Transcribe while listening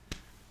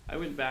I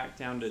went back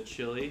down to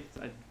Chile.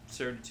 I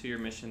served a 2-year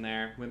mission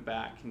there, went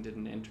back and did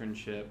an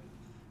internship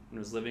and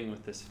was living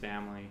with this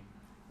family,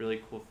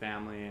 really cool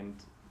family. And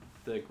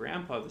the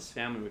grandpa of this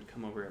family would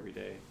come over every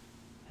day,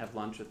 have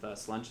lunch with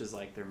us. Lunch is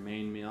like their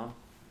main meal.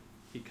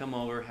 He'd come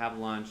over, have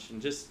lunch,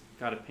 and just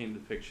got to paint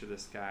the picture of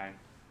this guy.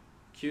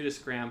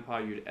 Cutest grandpa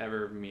you'd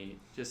ever meet.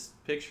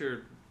 Just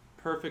picture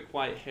perfect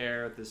white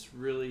hair, this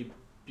really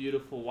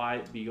beautiful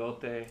white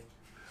bigote.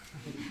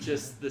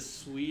 Just the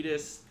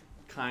sweetest,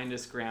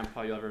 kindest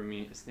grandpa you'll ever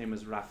meet. His name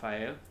was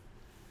Raphael.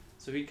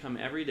 So he'd come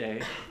every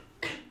day,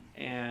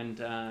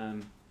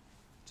 and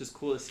just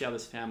cool to see how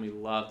this family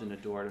loved and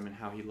adored him and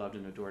how he loved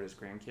and adored his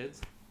grandkids.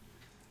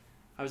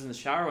 I was in the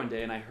shower one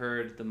day and I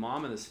heard the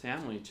mom of this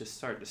family just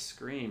start to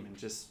scream and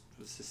just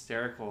was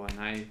hysterical,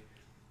 and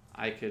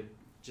I could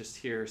just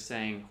hear her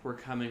saying, we're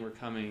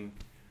coming.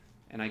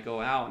 And I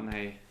go out and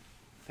I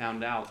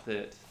found out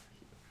that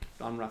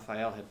Don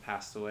Raphael had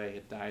passed away,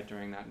 had died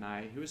during that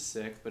night. He was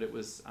sick, but it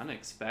was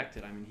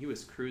unexpected. I mean, he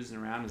was cruising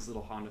around his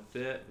little Honda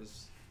Fit,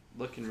 was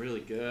looking really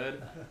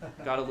good,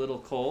 got a little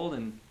cold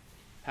and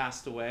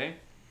passed away.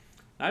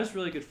 And I was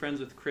really good friends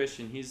with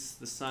Christian. He's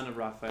the son of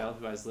Raphael,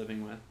 who I was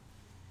living with.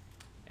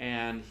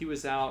 And he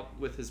was out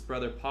with his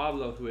brother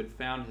Pablo, who had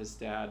found his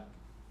dad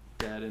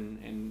dead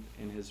in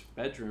his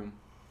bedroom.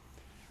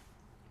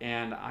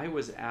 And I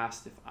was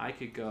asked if I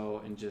could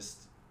go and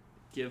just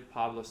give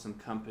Pablo some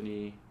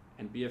company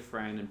and be a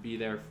friend and be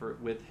there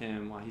with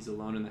him while he's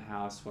alone in the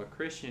house, while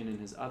Christian and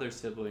his other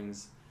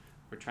siblings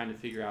were trying to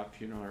figure out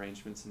funeral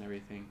arrangements and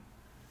everything.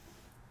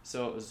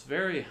 So it was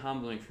very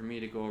humbling for me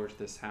to go over to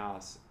this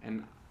house.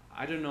 And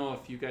I don't know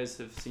if you guys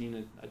have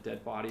seen a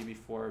dead body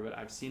before, but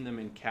I've seen them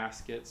in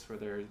caskets where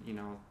they're,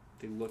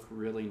 they look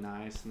really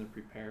nice and they're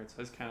prepared. So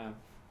I was kind of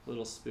a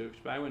little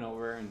spooked, but I went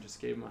over and just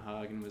gave him a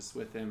hug and was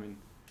with him, and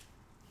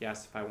he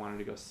asked if I wanted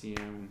to go see him,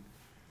 and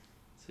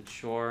I said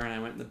sure. And I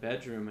went in the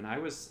bedroom, and I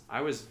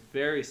was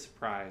very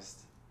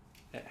surprised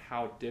at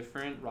how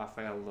different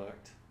Raphael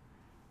looked.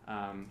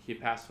 He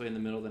passed away in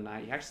the middle of the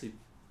night. He actually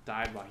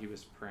died while he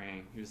was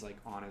praying. He was like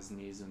on his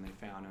knees when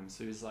they found him.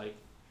 So he was like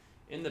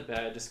in the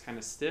bed, just kind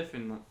of stiff,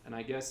 and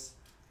I guess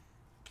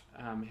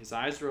his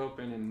eyes were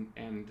open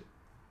and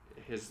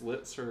his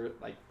lips were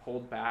like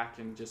pulled back,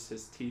 and just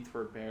his teeth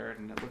were bared,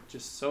 and it looked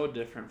just so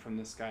different from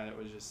this guy that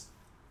was just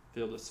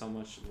filled with so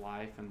much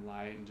life and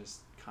light and just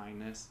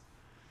kindness.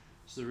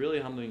 It was a really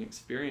humbling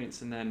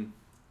experience. And then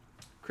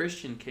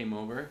Christian came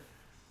over,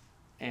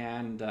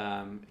 and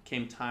it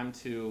came time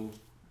to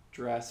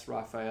dress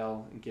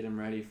Raphael and get him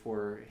ready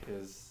for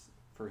his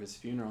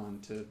funeral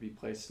and to be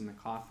placed in the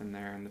coffin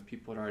there. And the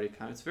people had already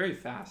come. It's very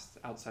fast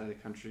outside of the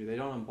country. They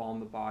don't embalm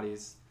the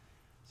bodies.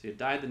 So he had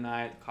died the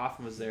night, the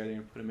coffin was there, they were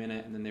going to put him in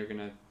it, and then they were going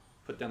to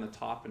put down the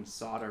top and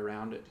solder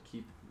around it to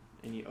keep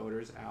any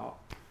odors out.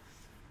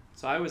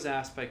 So I was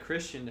asked by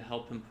Christian to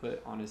help him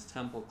put on his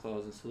temple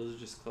clothes. And so those are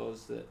just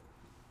clothes that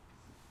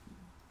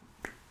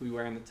we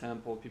wear in the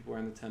temple, people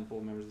wear in the temple,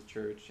 members of the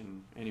church.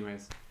 And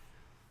anyways,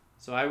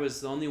 so I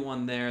was the only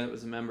one there that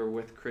was a member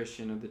with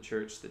Christian of the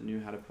church that knew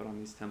how to put on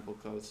these temple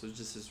clothes. So it was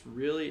just this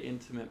really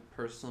intimate,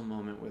 personal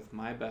moment with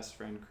my best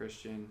friend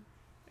Christian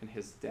and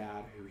his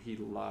dad, who he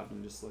loved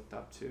and just looked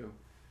up to.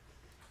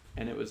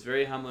 And it was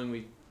very humbling.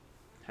 We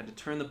had to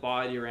turn the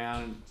body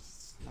around,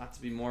 not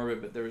to be morbid,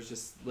 but there was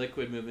just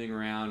liquid moving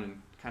around and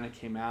kind of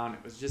came out. And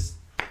it was just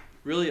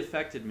really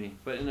affected me,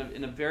 but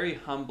in a very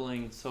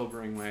humbling,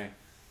 sobering way.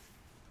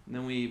 And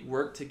then we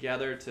worked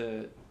together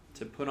to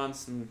put on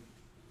some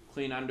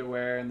clean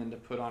underwear and then to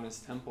put on his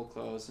temple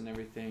clothes and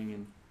everything.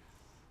 And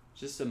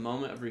just a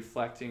moment of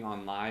reflecting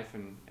on life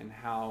and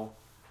how,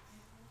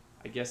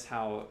 I guess,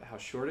 how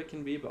short it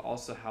can be, but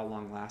also how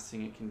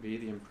long-lasting it can be,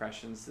 the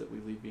impressions that we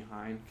leave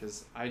behind.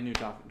 Because I knew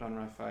Don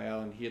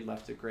Raphael, and he had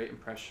left a great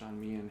impression on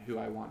me and who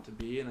I want to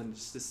be. And then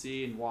just to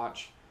see and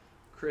watch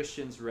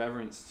Christian's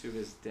reverence to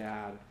his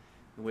dad,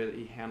 the way that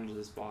he handled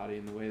his body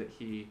and the way that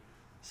he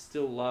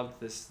still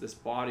loved this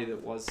body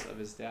that was of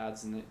his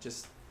dad's. And it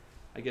just,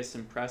 I guess,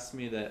 impressed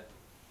me that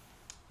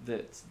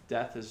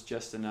death is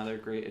just another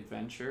great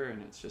adventure,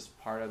 and it's just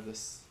part of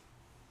this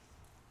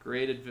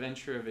great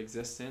adventure of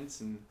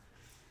existence. And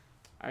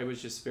I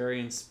was just very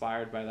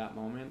inspired by that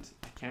moment.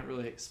 I can't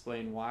really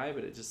explain why,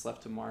 but it just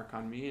left a mark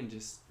on me, and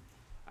just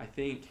I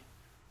think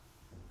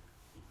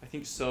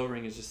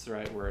sobering is just the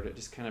right word. It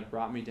just kind of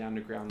brought me down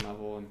to ground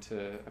level and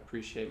to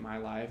appreciate my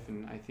life.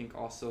 And I think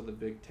also the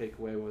big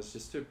takeaway was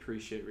just to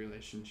appreciate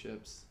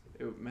relationships.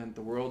 It meant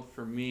the world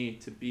for me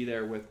to be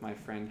there with my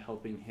friend,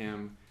 helping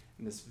him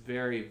in this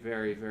very,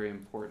 very, very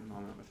important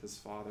moment with his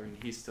father. And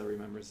he still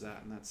remembers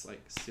that, and that's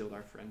like sealed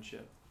our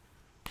friendship.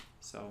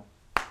 So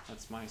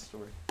that's my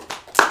story.